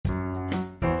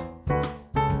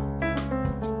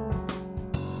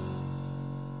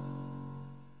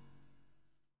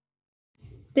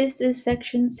This is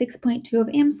section 6.2 of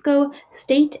AMSCO,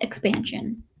 State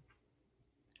Expansion.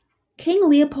 King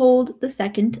Leopold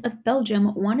II of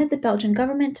Belgium wanted the Belgian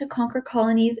government to conquer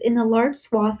colonies in the large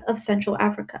swath of Central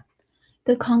Africa,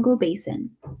 the Congo Basin.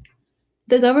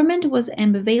 The government was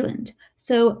ambivalent,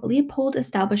 so Leopold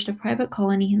established a private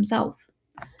colony himself.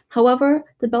 However,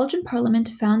 the Belgian parliament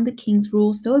found the king's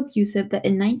rule so abusive that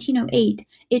in 1908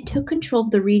 it took control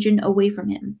of the region away from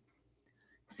him.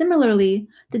 Similarly,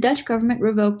 the Dutch government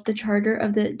revoked the charter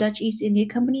of the Dutch East India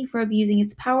Company for abusing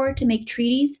its power to make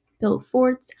treaties, build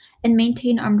forts, and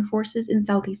maintain armed forces in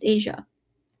Southeast Asia.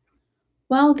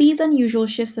 While these unusual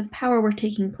shifts of power were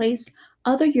taking place,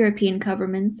 other European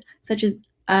governments, such as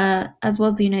well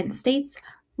as the United States,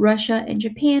 Russia, and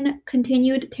Japan,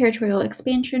 continued territorial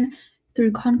expansion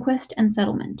through conquest and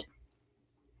settlement.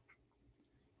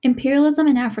 Imperialism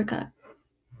in Africa.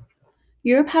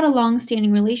 Europe had a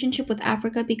long-standing relationship with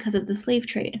Africa because of the slave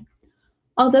trade.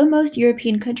 Although most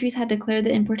European countries had declared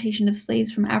the importation of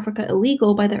slaves from Africa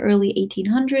illegal by the early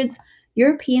 1800s,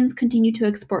 Europeans continued to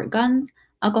export guns,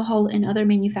 alcohol, and other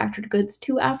manufactured goods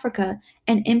to Africa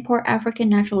and import African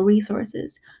natural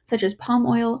resources, such as palm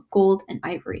oil, gold, and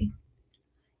ivory.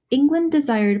 England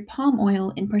desired palm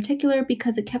oil in particular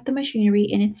because it kept the machinery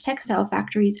in its textile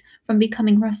factories from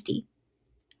becoming rusty.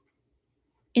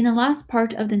 In the last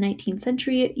part of the 19th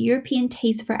century, European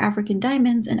taste for African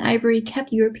diamonds and ivory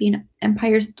kept European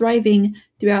empires thriving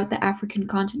throughout the African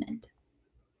continent.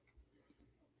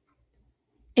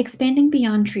 Expanding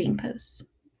beyond trading posts.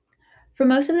 For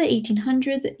most of the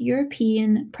 1800s,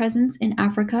 European presence in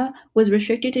Africa was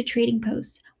restricted to trading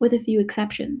posts, with a few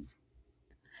exceptions.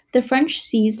 The French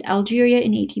seized Algeria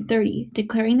in 1830,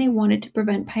 declaring they wanted to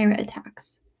prevent pirate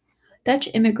attacks. Dutch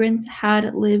immigrants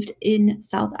had lived in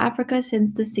South Africa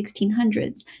since the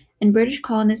 1600s, and British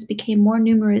colonists became more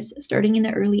numerous starting in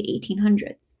the early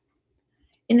 1800s.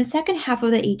 In the second half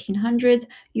of the 1800s,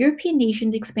 European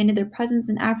nations expanded their presence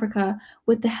in Africa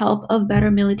with the help of better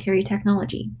military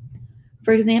technology.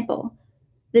 For example,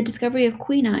 the discovery of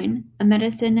quinine, a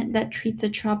medicine that treats the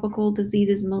tropical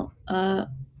diseases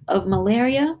of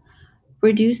malaria,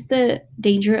 reduced the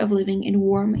danger of living in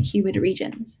warm, humid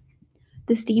regions.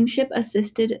 The steamship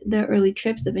assisted the early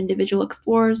trips of individual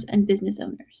explorers and business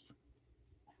owners.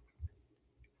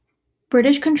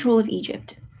 British control of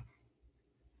Egypt.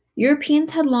 Europeans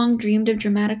had long dreamed of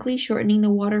dramatically shortening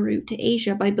the water route to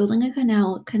Asia by building a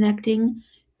canal connecting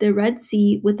the Red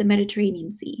Sea with the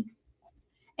Mediterranean Sea.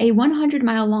 A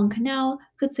 100-mile-long canal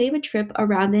could save a trip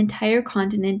around the entire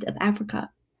continent of Africa.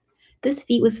 This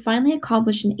feat was finally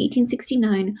accomplished in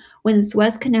 1869 when the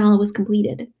Suez Canal was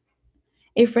completed.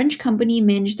 A French company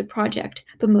managed the project,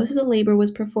 but most of the labor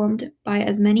was performed by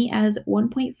as many as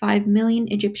 1.5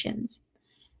 million Egyptians.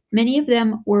 Many of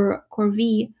them were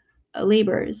corvée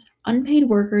laborers, unpaid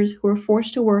workers who were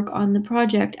forced to work on the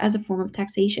project as a form of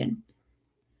taxation.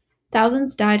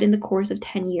 Thousands died in the course of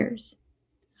 10 years.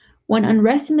 When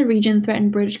unrest in the region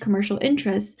threatened British commercial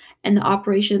interests and the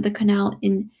operation of the canal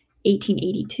in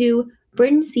 1882,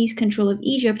 Britain seized control of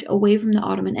Egypt away from the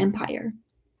Ottoman Empire.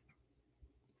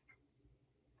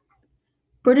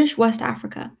 British West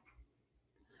Africa.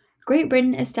 Great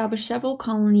Britain established several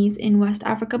colonies in West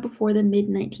Africa before the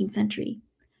mid-19th century.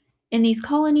 In these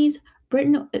colonies,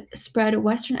 Britain spread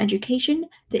Western education,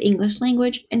 the English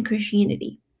language, and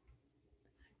Christianity.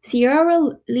 Sierra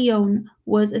Leone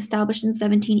was established in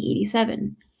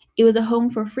 1787. It was a home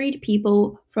for freed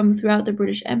people from throughout the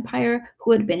British Empire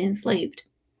who had been enslaved.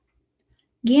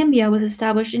 Gambia was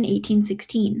established in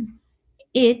 1816.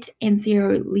 It and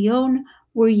Sierra Leone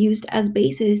were used as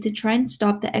bases to try and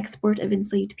stop the export of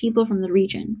enslaved people from the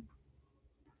region.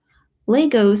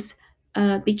 Lagos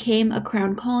became a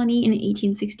crown colony in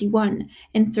 1861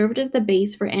 and served as the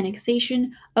base for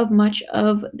annexation of much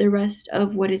of the rest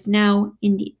of what is now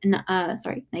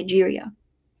Nigeria.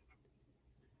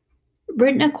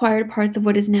 Britain acquired parts of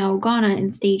what is now Ghana in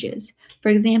stages. For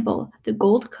example, the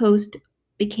Gold Coast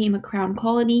became a crown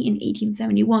colony in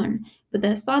 1871, but the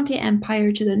Asante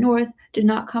Empire to the north did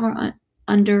not come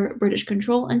under British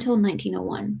control until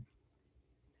 1901.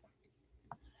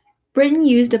 Britain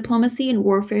used diplomacy and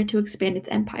warfare to expand its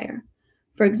empire.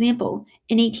 For example,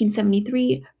 in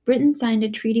 1873, Britain signed a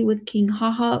treaty with King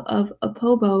Haha of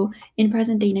Opobo in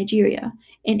present-day Nigeria,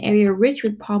 an area rich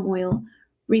with palm oil,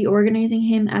 reorganizing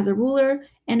him as a ruler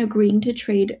and agreeing to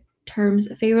trade terms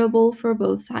favorable for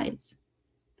both sides.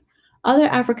 Other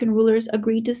African rulers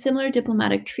agreed to similar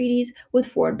diplomatic treaties with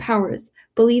foreign powers,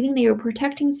 believing they were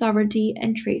protecting sovereignty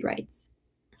and trade rights.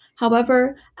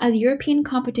 However, as European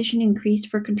competition increased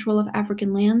for control of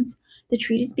African lands, the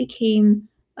treaties became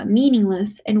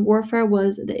meaningless, and warfare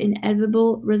was the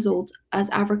inevitable result as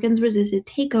Africans resisted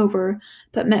takeover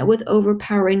but met with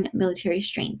overpowering military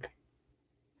strength.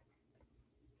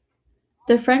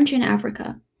 The French in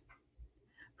Africa.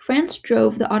 France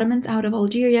drove the Ottomans out of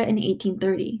Algeria in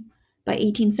 1830. By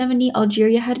 1870,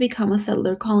 Algeria had become a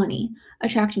settler colony,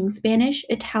 attracting Spanish,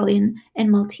 Italian,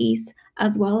 and Maltese,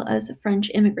 as well as French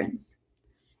immigrants.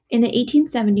 In the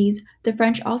 1870s, the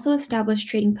French also established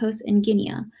trading posts in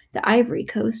Guinea, the Ivory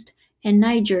Coast, and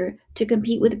Niger to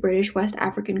compete with British West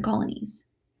African colonies.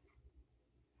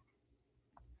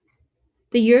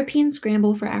 The European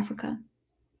scramble for Africa.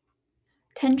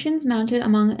 Tensions mounted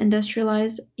among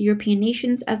industrialized European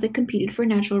nations as they competed for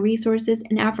natural resources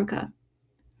in Africa.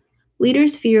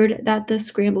 Leaders feared that the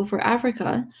scramble for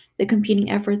Africa, the competing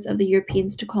efforts of the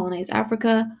Europeans to colonize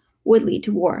Africa, would lead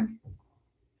to war.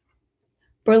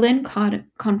 Berlin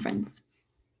Conference.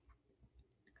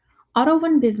 Otto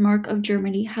von Bismarck of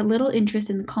Germany had little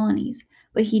interest in the colonies,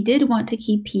 but he did want to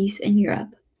keep peace in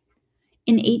Europe.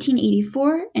 In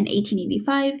 1884 and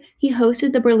 1885, he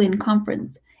hosted the Berlin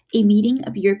Conference, a meeting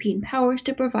of European powers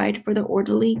to provide for the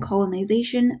orderly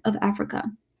colonization of Africa.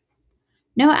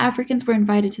 No Africans were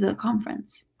invited to the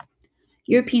conference.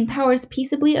 European powers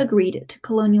peaceably agreed to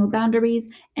colonial boundaries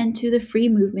and to the free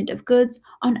movement of goods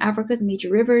on Africa's major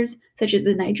rivers, such as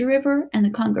the Niger River and the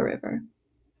Congo River.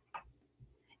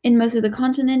 In most of the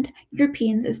continent,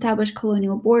 Europeans established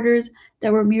colonial borders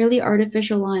that were merely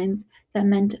artificial lines that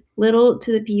meant little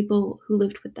to the people who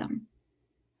lived with them.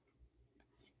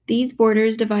 These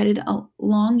borders divided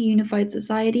long unified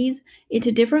societies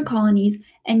into different colonies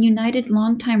and united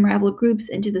long-time rival groups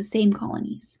into the same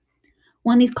colonies.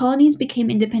 When these colonies became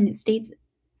independent states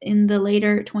in the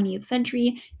later 20th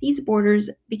century, these borders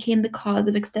became the cause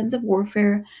of extensive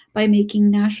warfare by making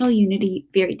national unity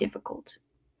very difficult.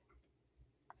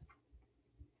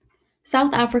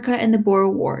 South Africa and the Boer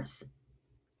Wars.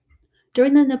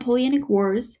 During the Napoleonic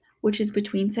Wars, which is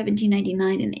between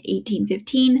 1799 and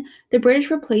 1815, the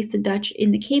British replaced the Dutch in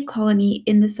the Cape Colony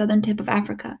in the southern tip of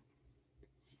Africa.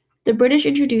 The British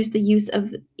introduced the use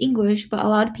of English but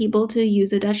allowed people to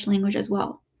use the Dutch language as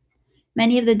well.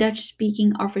 Many of the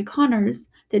Dutch-speaking Afrikaners,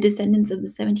 the descendants of the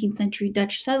 17th century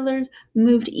Dutch settlers,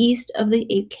 moved east of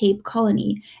the Cape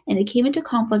Colony, and they came into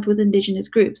conflict with indigenous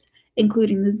groups,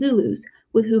 including the Zulus,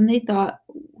 with whom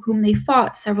they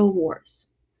fought several wars.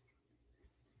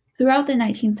 Throughout the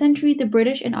 19th century, the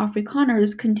British and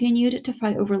Afrikaners continued to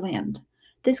fight over land.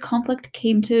 This conflict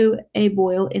came to a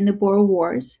boil in the Boer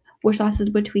Wars, which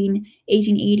lasted between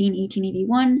 1880 and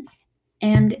 1881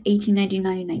 and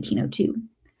 1899 and 1902.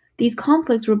 These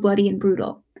conflicts were bloody and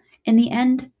brutal. In the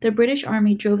end, the British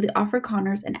Army drove the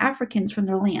Afrikaners and Africans from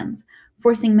their lands,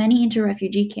 forcing many into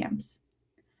refugee camps.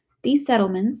 These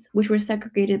settlements, which were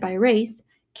segregated by race,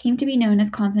 came to be known as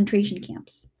concentration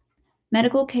camps.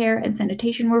 Medical care and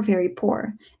sanitation were very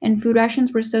poor, and food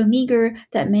rations were so meager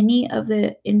that many of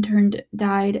the interned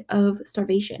died of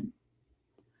starvation.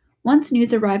 Once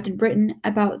news arrived in Britain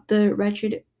about the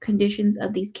wretched conditions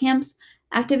of these camps,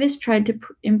 activists tried to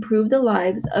improve the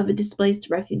lives of displaced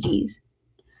refugees.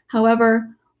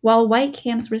 However, while white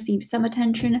camps received some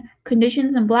attention,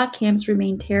 conditions in black camps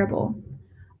remained terrible.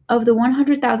 Of the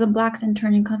 100,000 blacks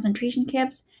interned in concentration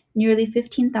camps, nearly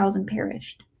 15,000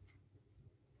 perished.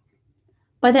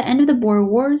 By the end of the Boer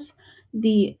Wars,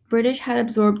 the British had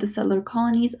absorbed the settler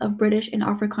colonies of British and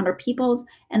Afrikaner peoples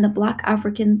and the black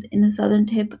Africans in the southern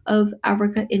tip of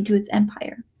Africa into its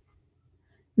empire.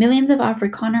 Millions of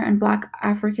Afrikaner and black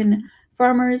African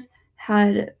farmers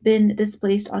had been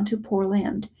displaced onto poor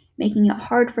land, making it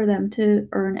hard for them to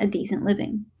earn a decent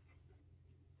living.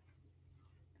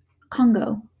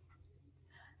 Congo.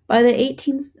 By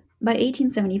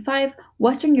 1875,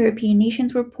 Western European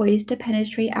nations were poised to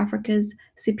penetrate Africa's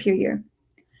superior.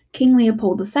 King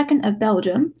Leopold II of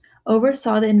Belgium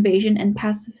oversaw the invasion and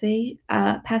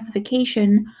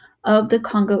pacification of the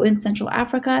Congo in Central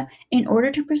Africa in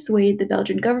order to persuade the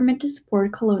Belgian government to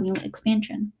support colonial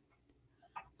expansion.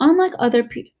 Unlike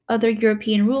other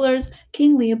European rulers,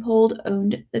 King Leopold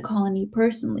owned the colony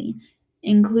personally,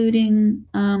 including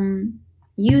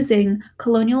using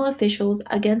colonial officials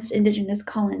against indigenous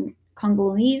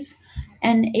Congolese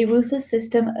and a ruthless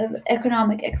system of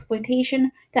economic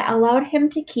exploitation that allowed him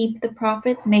to keep the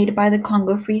profits made by the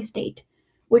Congo Free State,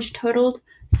 which totaled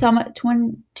some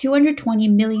 220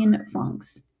 million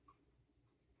francs.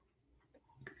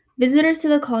 Visitors to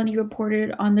the colony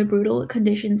reported on the brutal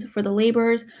conditions for the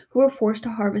laborers who were forced to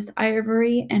harvest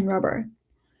ivory and rubber.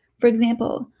 For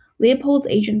example, Leopold's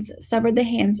agents severed the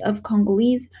hands of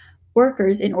Congolese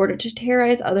workers in order to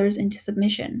terrorize others into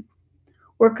submission.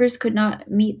 Workers could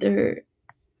not meet their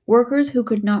Workers who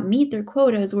could not meet their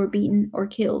quotas were beaten or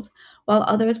killed, while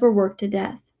others were worked to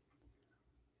death.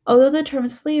 Although the term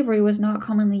slavery was not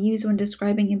commonly used when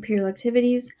describing imperial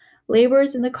activities,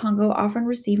 laborers in the Congo often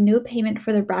received no payment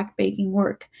for their backbreaking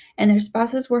work, and their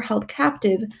spouses were held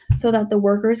captive so that the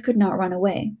workers could not run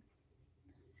away.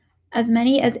 As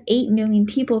many as 8 million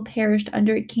people perished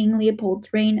under King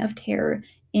Leopold's reign of terror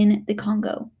in the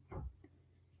Congo.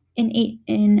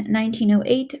 In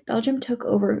 1908, Belgium took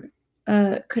over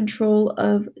control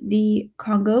of the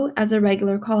Congo as a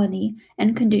regular colony,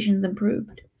 and conditions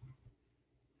improved.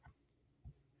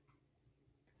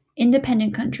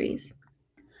 Independent countries.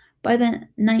 By the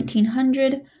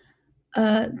 1900s,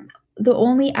 the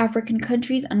only African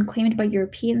countries unclaimed by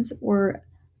Europeans were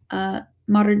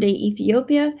modern-day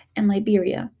Ethiopia and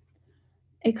Liberia,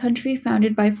 a country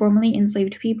founded by formerly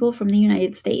enslaved people from the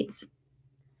United States.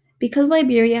 Because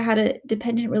Liberia had a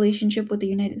dependent relationship with the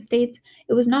United States,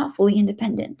 it was not fully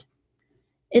independent.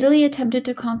 Italy attempted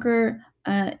to conquer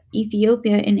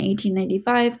Ethiopia in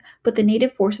 1895, but the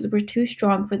native forces were too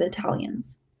strong for the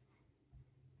Italians.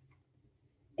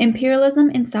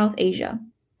 Imperialism in South Asia.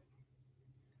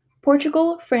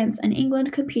 Portugal, France, and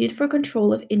England competed for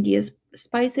control of India's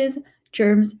spices,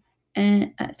 gems,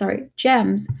 and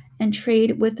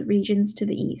trade with regions to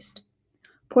the east.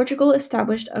 Portugal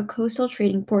established a coastal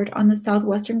trading port on the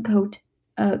southwestern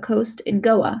coast in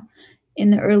Goa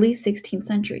in the early 16th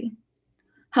century.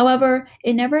 However,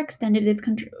 it never extended its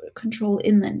control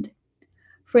inland.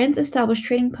 France established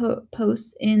trading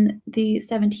posts in the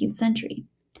 17th century.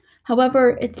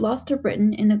 However, its loss to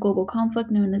Britain in the global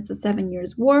conflict known as the Seven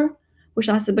Years' War, which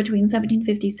lasted between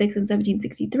 1756 and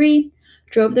 1763,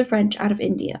 drove the French out of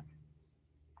India.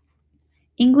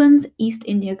 England's East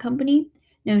India Company,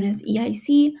 known as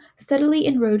EIC, steadily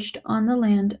encroached on the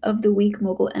land of the weak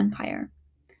Mughal Empire.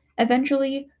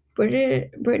 Eventually,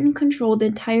 Britain controlled the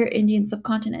entire Indian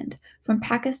subcontinent, from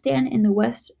Pakistan in the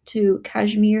west to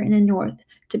Kashmir in the north,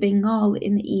 to Bengal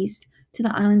in the east, to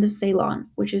the island of Ceylon,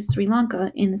 which is Sri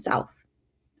Lanka, in the south.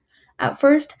 At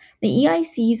first, the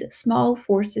EIC's small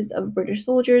forces of British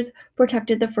soldiers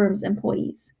protected the firm's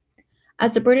employees.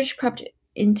 As the British crept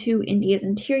into India's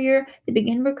interior, they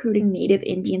began recruiting native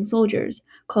Indian soldiers,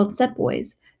 called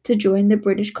sepoys, to join the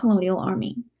British colonial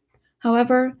army.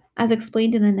 However, as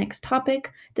explained in the next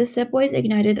topic, the sepoys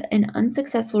ignited an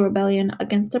unsuccessful rebellion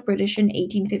against the British in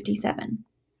 1857.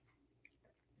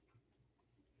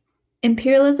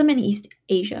 Imperialism in East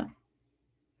Asia.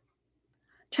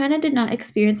 China did not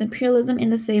experience imperialism in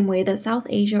the same way that South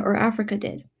Asia or Africa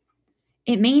did.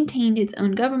 It maintained its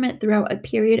own government throughout a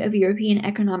period of European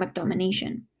economic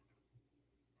domination.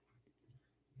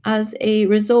 As a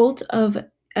result of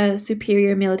a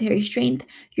superior military strength,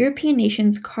 European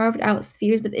nations carved out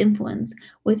spheres of influence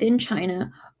within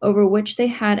China over which they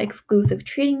had exclusive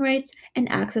trading rights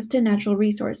and access to natural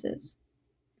resources.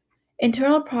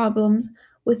 Internal problems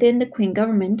within the Qing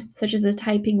government, such as the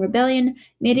Taiping Rebellion,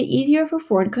 made it easier for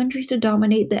foreign countries to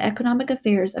dominate the economic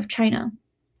affairs of China.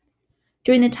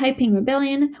 During the Taiping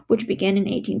Rebellion, which began in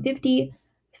 1850,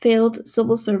 failed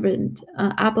civil servant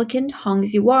applicant Hong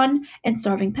Yuan and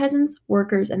starving peasants,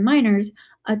 workers, and miners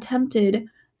attempted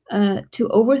to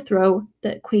overthrow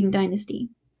the Qing dynasty.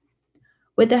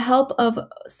 With the help of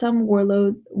some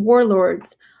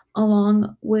warlords,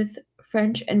 along with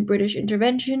French and British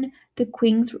intervention, the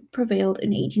Qings prevailed in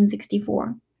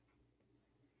 1864.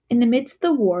 In the midst of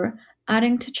the war,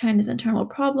 adding to China's internal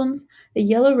problems, the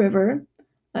Yellow River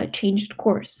changed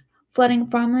course, flooding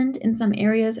farmland in some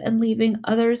areas and leaving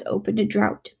others open to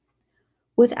drought.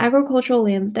 With agricultural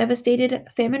lands devastated,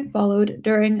 famine followed,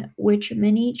 during which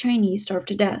many Chinese starved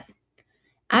to death.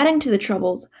 Adding to the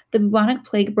troubles, the bubonic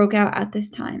plague broke out at this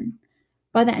time.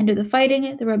 By the end of the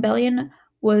fighting, the rebellion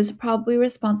was probably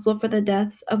responsible for the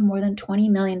deaths of more than 20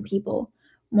 million people,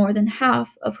 more than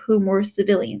half of whom were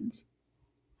civilians.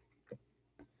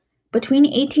 Between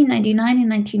 1899 and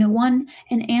 1901,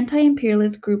 an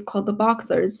anti-imperialist group called the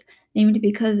Boxers, named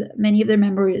because many of their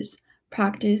members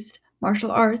practiced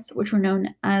martial arts, which were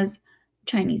known as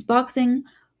Chinese boxing,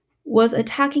 was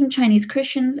attacking Chinese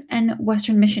Christians and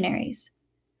Western missionaries.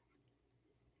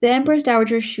 The Empress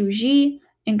Dowager Shuji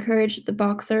encouraged the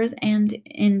Boxers and,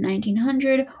 in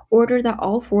 1900, ordered that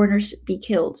all foreigners be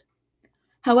killed.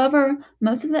 However,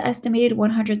 most of the estimated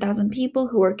 100,000 people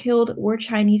who were killed were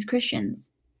Chinese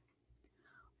Christians.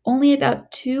 Only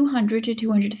about 200 to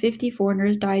 250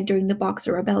 foreigners died during the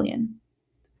Boxer Rebellion.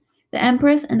 The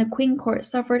Empress and the Qing court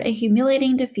suffered a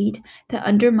humiliating defeat that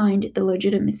undermined the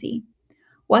legitimacy.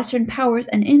 Western powers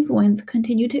and influence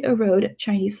continued to erode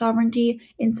Chinese sovereignty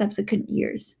in subsequent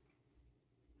years.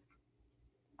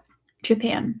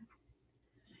 Japan.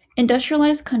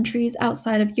 Industrialized countries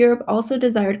outside of Europe also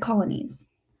desired colonies.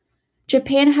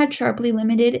 Japan had sharply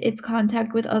limited its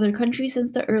contact with other countries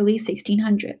since the early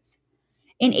 1600s.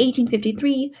 In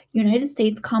 1853, United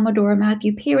States Commodore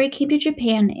Matthew Perry came to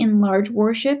Japan in large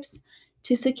warships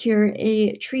to secure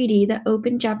a treaty that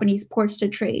opened Japanese ports to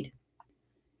trade.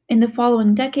 In the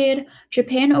following decade,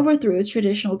 Japan overthrew its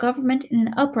traditional government in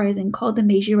an uprising called the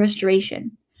Meiji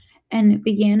Restoration and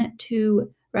began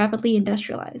to rapidly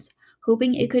industrialize,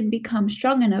 hoping it could become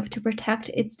strong enough to protect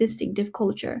its distinctive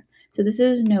culture. So, this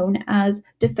is known as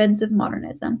defensive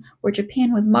modernism, where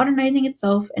Japan was modernizing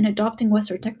itself and adopting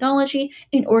Western technology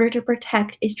in order to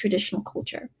protect its traditional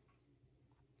culture.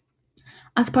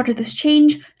 As part of this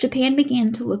change, Japan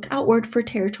began to look outward for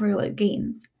territorial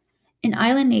gains. An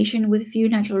island nation with few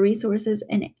natural resources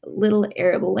and little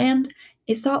arable land,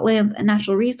 it sought lands and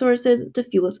natural resources to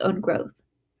fuel its own growth.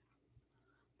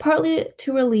 Partly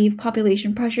to relieve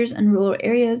population pressures in rural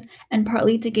areas and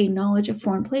partly to gain knowledge of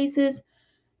foreign places,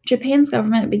 Japan's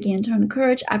government began to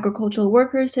encourage agricultural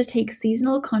workers to take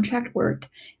seasonal contract work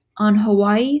on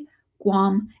Hawaii,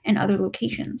 Guam, and other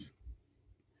locations.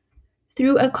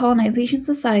 Through a colonization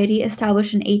society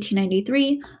established in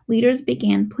 1893, leaders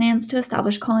began plans to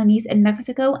establish colonies in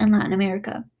Mexico and Latin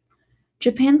America.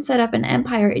 Japan set up an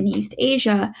empire in East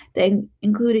Asia that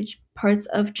included parts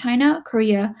of China,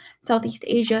 Korea, Southeast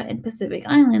Asia, and Pacific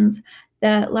Islands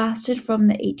that lasted from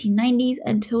the 1890s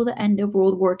until the end of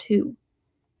World War II.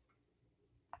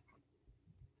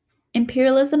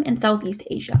 Imperialism in Southeast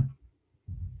Asia.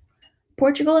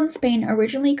 Portugal and Spain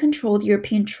originally controlled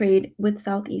European trade with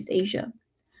Southeast Asia.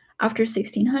 After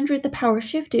 1600, the power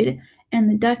shifted and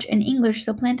the Dutch and English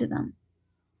supplanted them.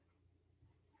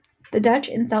 The Dutch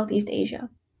in Southeast Asia.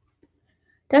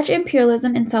 Dutch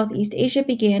imperialism in Southeast Asia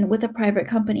began with a private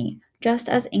company, just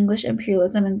as English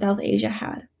imperialism in South Asia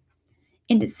had.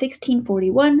 In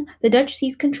 1641, the Dutch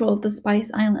seized control of the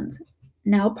Spice Islands,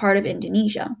 now part of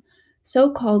Indonesia,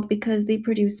 so called because they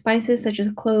produced spices such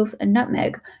as cloves and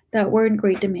nutmeg that were in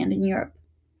great demand in Europe.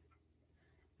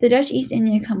 The Dutch East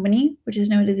India Company, which is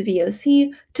known as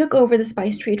VOC, took over the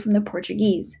spice trade from the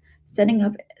Portuguese, setting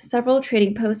up several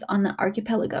trading posts on the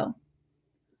archipelago.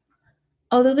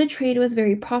 Although the trade was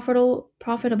very profitable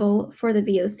for the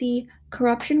VOC,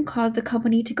 corruption caused the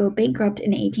company to go bankrupt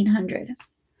in 1800.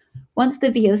 Once the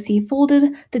VOC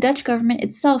folded, the Dutch government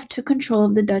itself took control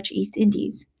of the Dutch East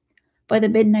Indies. By the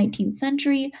mid-19th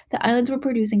century, the islands were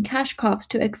producing cash crops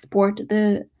to export to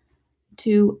the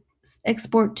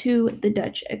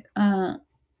Dutch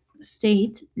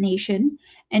state nation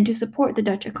and to support the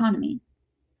Dutch economy.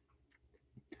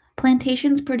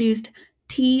 Plantations produced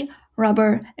tea,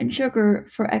 rubber, and sugar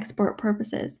for export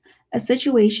purposes, a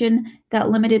situation that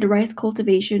limited rice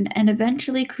cultivation and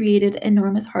eventually created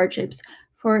enormous hardships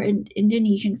for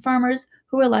Indonesian farmers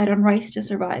who relied on rice to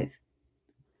survive.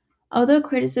 Although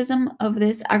criticism of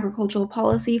this agricultural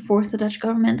policy forced the Dutch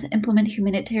government to implement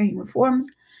humanitarian reforms,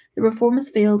 the reforms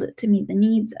failed to meet the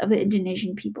needs of the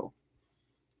Indonesian people.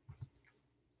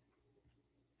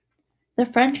 The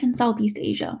French in Southeast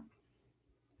Asia.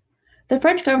 The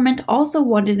French government also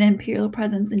wanted an imperial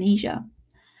presence in Asia.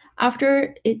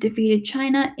 After it defeated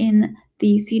China in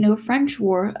the Sino-French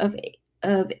War of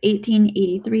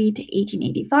 1883 to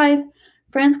 1885,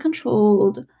 France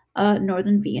controlled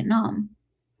northern Vietnam.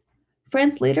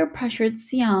 France later pressured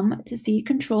Siam to cede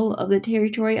control of the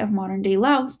territory of modern-day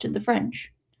Laos to the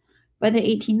French. By the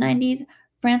 1890s,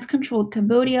 France controlled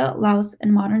Cambodia, Laos,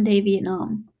 and modern-day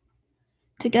Vietnam.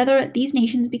 Together, these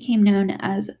nations became known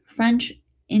as French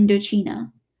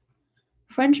Indochina.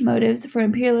 French motives for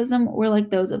imperialism were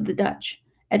like those of the Dutch,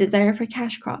 a desire for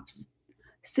cash crops.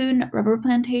 Soon, rubber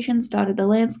plantations dotted the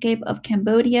landscape of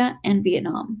Cambodia and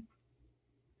Vietnam.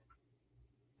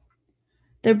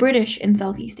 The British in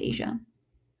Southeast Asia.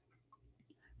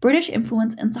 British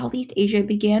influence in Southeast Asia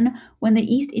began when the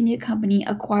East India Company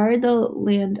acquired the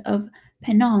land of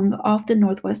Penang off the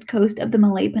northwest coast of the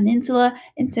Malay Peninsula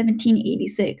in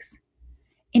 1786.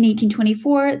 In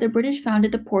 1824, the British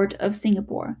founded the port of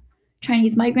Singapore.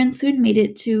 Chinese migrants soon made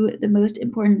it to the most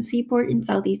important seaport in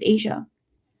Southeast Asia.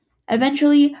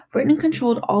 Eventually, Britain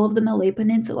controlled all of the Malay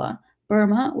Peninsula,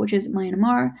 Burma, which is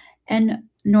Myanmar, and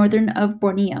northern of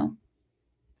Borneo.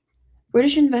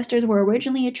 British investors were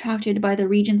originally attracted by the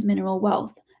region's mineral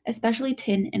wealth, especially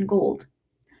tin and gold.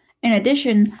 In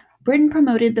addition, Britain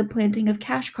promoted the planting of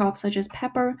cash crops such as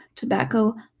pepper,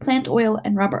 tobacco, plant oil,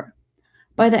 and rubber.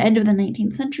 By the end of the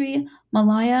 19th century,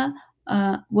 Malaya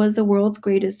was the world's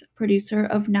greatest producer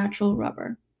of natural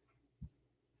rubber.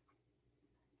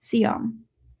 Siam.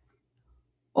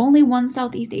 Only one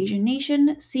Southeast Asian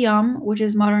nation, Siam, which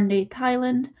is modern-day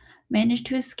Thailand, managed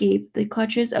to escape the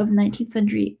clutches of 19th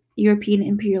century European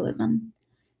imperialism.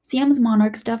 Siam's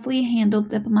monarchs deftly handled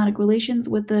diplomatic relations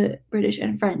with the British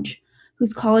and French,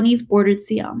 whose colonies bordered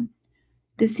Siam.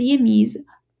 The Siamese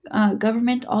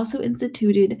government also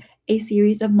instituted a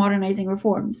series of modernizing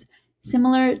reforms,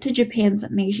 similar to Japan's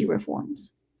Meiji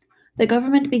reforms. The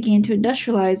government began to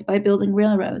industrialize by building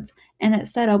railroads, and it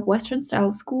set up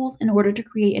Western-style schools in order to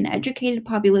create an educated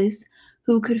populace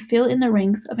who could fill in the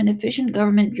ranks of an efficient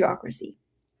government bureaucracy.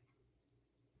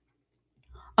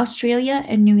 Australia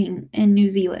and New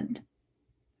Zealand.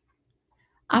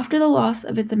 After the loss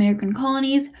of its American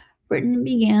colonies, Britain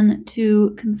began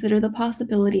to consider the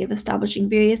possibility of establishing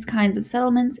various kinds of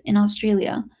settlements in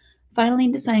Australia, finally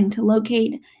deciding to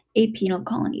locate a penal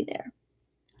colony there.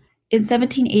 In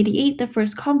 1788, the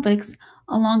first convicts,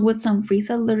 along with some free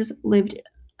settlers, lived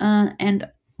and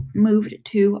moved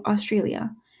to Australia,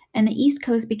 and the East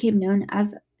Coast became known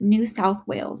as New South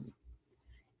Wales.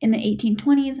 In the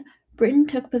 1820s, Britain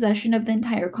took possession of the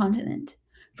entire continent.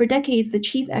 For decades, the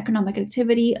chief economic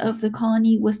activity of the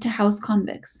colony was to house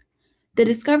convicts. The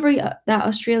discovery that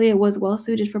Australia was well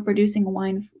suited for producing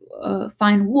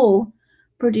fine wool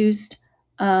provided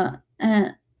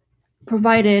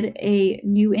a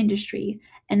new industry,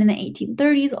 and in the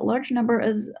 1830s, a large number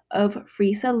of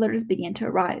free settlers began to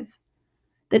arrive.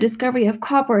 The discovery of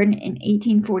copper in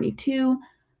 1842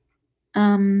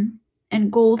 and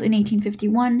gold in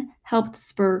 1851 helped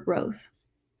spur growth.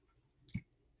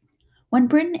 When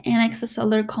Britain annexed the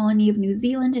settler colony of New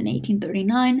Zealand in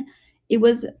 1839, it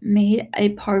was made a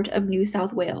part of New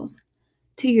South Wales.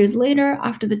 2 years later,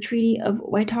 after the Treaty of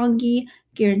Waitangi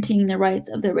guaranteeing the rights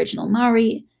of the original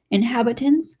Maori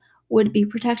inhabitants would be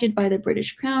protected by the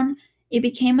British Crown, it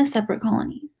became a separate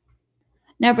colony.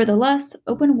 Nevertheless,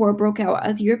 open war broke out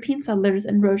as European settlers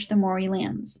encroached the Maori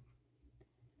lands.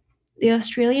 The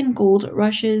Australian gold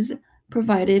rushes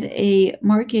provided a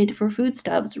market for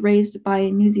foodstuffs raised by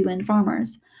New Zealand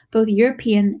farmers, both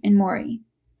European and Maori.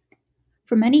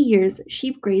 For many years,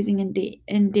 sheep grazing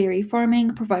and dairy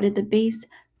farming provided the base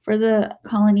for the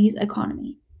colony's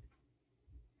economy.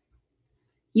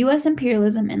 U.S.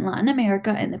 imperialism in Latin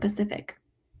America and the Pacific.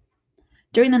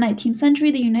 During the 19th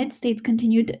century, the United States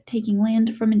continued taking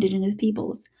land from indigenous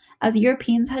peoples, as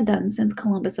Europeans had done since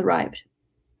Columbus arrived.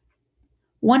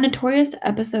 One notorious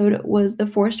episode was the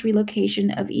forced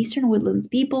relocation of Eastern Woodlands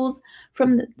peoples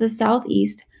from the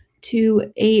southeast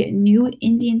to a new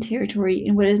Indian territory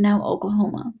in what is now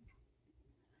Oklahoma.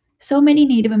 So many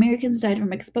Native Americans died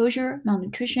from exposure,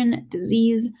 malnutrition,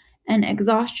 disease, and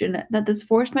exhaustion that this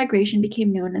forced migration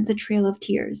became known as the Trail of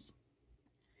Tears.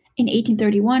 In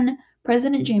 1831,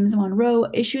 President James Monroe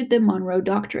issued the Monroe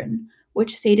Doctrine,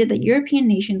 which stated that European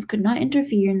nations could not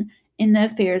interfere in the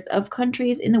affairs of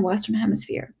countries in the Western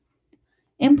Hemisphere.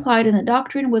 Implied in the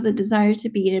doctrine was a desire to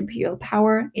be an imperial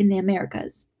power in the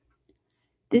Americas.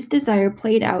 This desire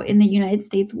played out in the United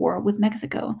States War with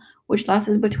Mexico, which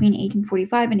lasted between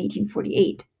 1845 and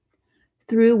 1848,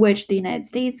 through which the United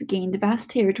States gained vast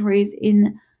territories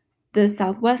in the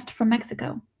Southwest from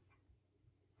Mexico.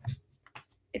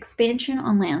 Expansion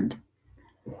on land.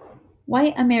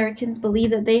 White Americans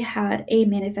believed that they had a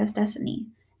manifest destiny,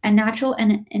 a natural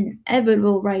and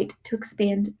inevitable right to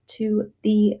expand to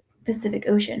the Pacific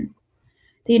Ocean.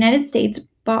 The United States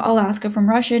bought Alaska from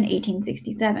Russia in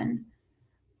 1867.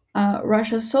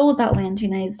 Russia sold that land to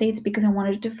the United States because it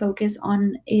wanted to focus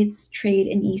on its trade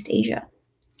in East Asia.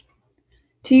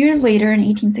 2 years later, in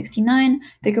 1869,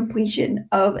 the completion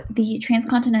of the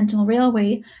Transcontinental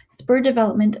Railway spurred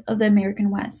development of the American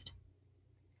West.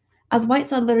 As white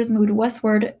settlers moved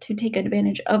westward to take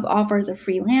advantage of offers of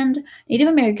free land, Native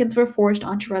Americans were forced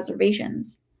onto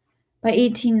reservations. By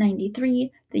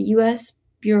 1893, the U.S.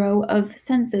 Bureau of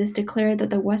Census declared that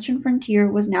the western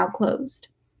frontier was now closed.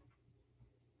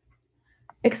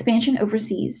 Expansion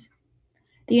overseas.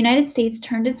 The United States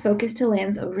turned its focus to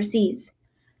lands overseas.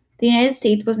 The United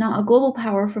States was not a global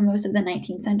power for most of the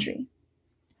 19th century.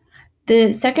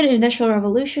 The Second Industrial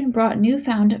Revolution brought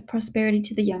newfound prosperity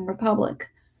to the young republic.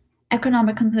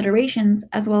 Economic considerations,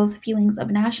 as well as feelings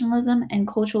of nationalism and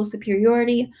cultural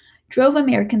superiority, drove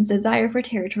Americans' desire for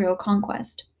territorial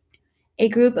conquest. A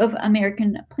group of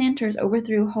American planters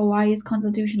overthrew Hawaii's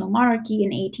constitutional monarchy in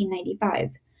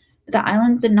 1895, but the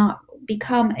islands did not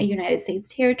become a United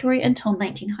States territory until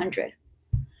 1900.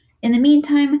 In the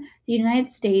meantime, the United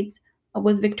States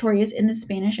was victorious in the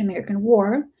Spanish-American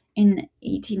War in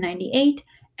 1898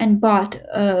 and bought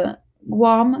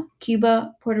Guam,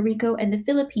 Cuba, Puerto Rico, and the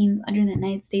Philippines under the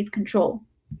United States control.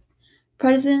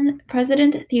 President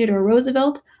Theodore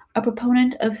Roosevelt, a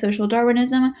proponent of social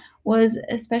Darwinism, was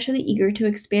especially eager to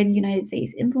expand United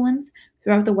States influence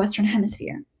throughout the Western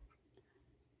Hemisphere.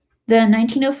 The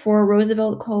 1904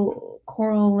 Roosevelt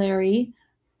corollary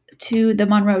to the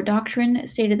Monroe Doctrine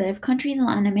stated that if countries in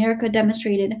Latin America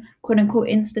demonstrated quote-unquote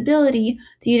instability,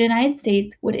 the United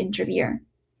States would intervene.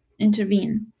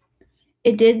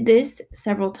 It did this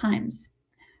several times.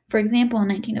 For example, in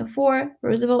 1904,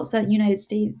 Roosevelt sent United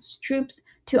States troops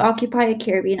to occupy a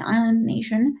Caribbean island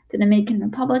nation, the Dominican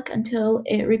Republic, until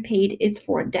it repaid its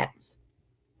foreign debts.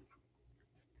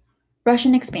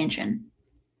 Russian expansion.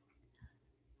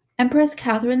 Empress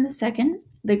Catherine II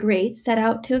the Great set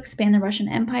out to expand the Russian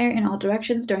Empire in all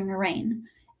directions during her reign,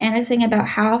 annexing about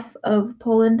half of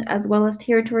Poland as well as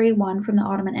territory won from the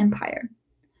Ottoman Empire.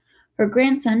 Her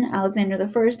grandson, Alexander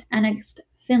I, annexed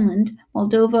Finland,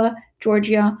 Moldova,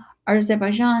 Georgia,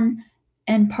 Azerbaijan,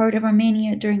 and part of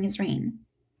Armenia during his reign.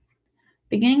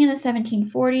 Beginning in the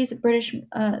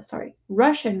 1740s,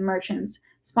 Russian merchants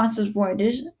sponsored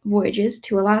voyages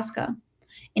to Alaska.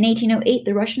 In 1808,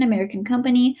 the Russian-American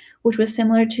Company, which was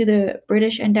similar to the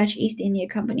British and Dutch East India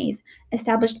Companies,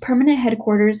 established permanent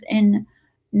headquarters in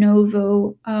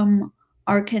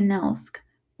Novo-Arkhangelsk,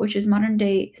 which is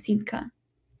modern-day Sitka.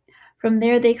 From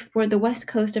there, they explored the west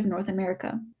coast of North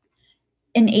America.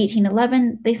 In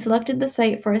 1811, they selected the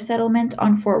site for a settlement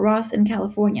on Fort Ross in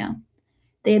California.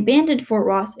 They abandoned Fort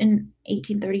Ross in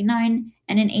 1839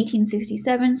 and in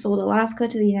 1867 sold Alaska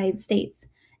to the United States,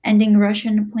 ending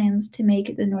Russian plans to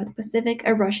make the North Pacific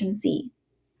a Russian sea.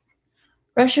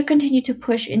 Russia continued to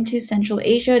push into Central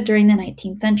Asia during the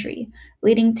 19th century,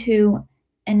 leading to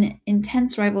an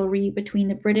intense rivalry between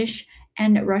the British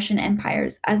and Russian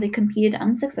empires as they competed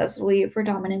unsuccessfully for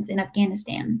dominance in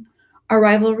Afghanistan, a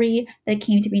rivalry that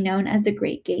came to be known as the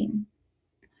Great Game.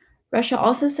 Russia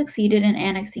also succeeded in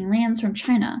annexing lands from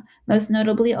China, most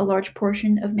notably a large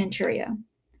portion of Manchuria.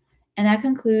 And that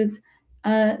concludes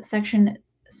section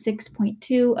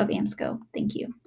 6.2 of AMSCO. Thank you.